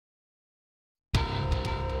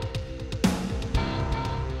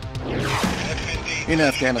In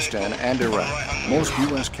Afghanistan and Iraq, most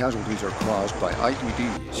U.S. casualties are caused by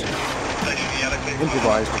IEDs,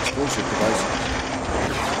 improvised explosive devices.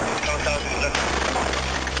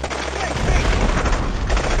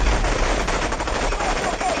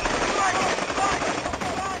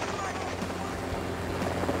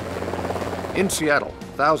 In Seattle,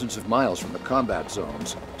 thousands of miles from the combat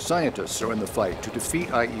zones, scientists are in the fight to defeat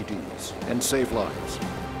IEDs and save lives.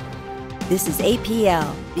 This is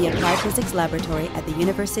APL, the Applied Physics Laboratory at the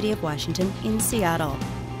University of Washington in Seattle.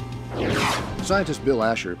 Scientist Bill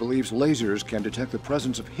Asher believes lasers can detect the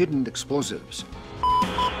presence of hidden explosives.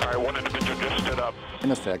 One individual just stood up.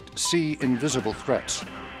 In effect, see invisible threats.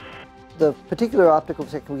 The particular optical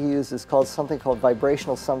technique we use is called something called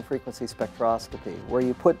vibrational sum-frequency spectroscopy, where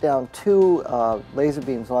you put down two laser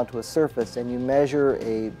beams onto a surface and you measure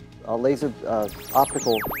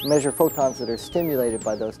measure photons that are stimulated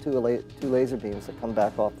by those two laser beams that come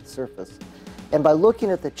back off the surface. And by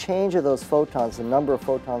looking at the change of those photons, the number of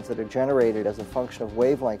photons that are generated as a function of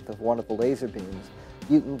wavelength of one of the laser beams,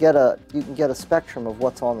 you can get a spectrum of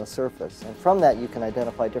what's on the surface, and from that you can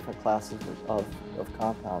identify different classes of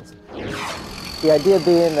compounds. The idea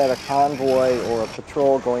being that a convoy or a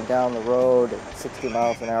patrol going down the road at 60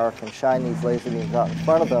 miles an hour can shine these laser beams out in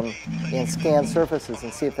front of them and scan surfaces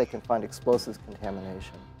and see if they can find explosives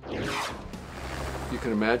contamination. You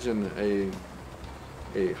can imagine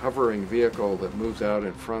a hovering vehicle that moves out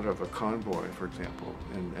in front of a convoy, for example,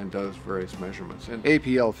 and does various measurements. And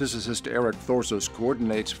APL physicist Erik Thorsen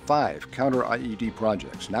coordinates 5 counter-IED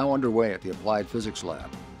projects now underway at the Applied Physics Lab,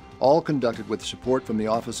 all conducted with support from the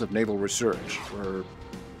Office of Naval Research. We're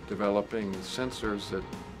developing sensors that,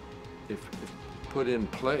 if put in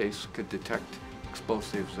place, could detect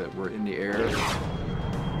explosives that were in the air.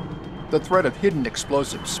 The threat of hidden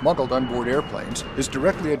explosives smuggled on board airplanes is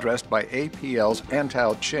directly addressed by APL's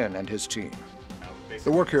Antao Chen and his team.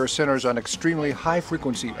 The work here centers on extremely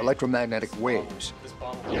high-frequency electromagnetic waves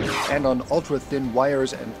and on ultra-thin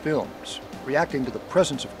wires and films, reacting to the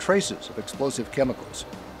presence of traces of explosive chemicals,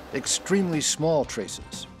 extremely small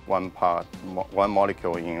traces. One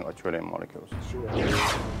molecule in a trillion molecules.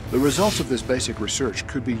 The results of this basic research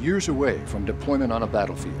could be years away from deployment on a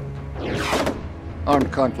battlefield.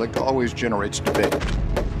 Armed conflict always generates debate.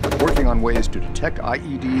 Working on ways to detect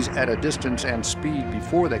IEDs at a distance and speed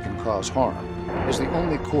before they can cause harm is the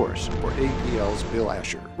only course for APL's Bill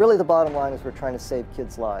Asher. Really, the bottom line is we're trying to save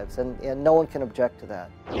kids' lives, and no one can object to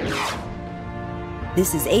that.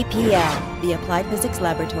 This is APL, the Applied Physics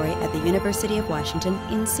Laboratory at the University of Washington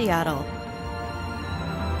in Seattle.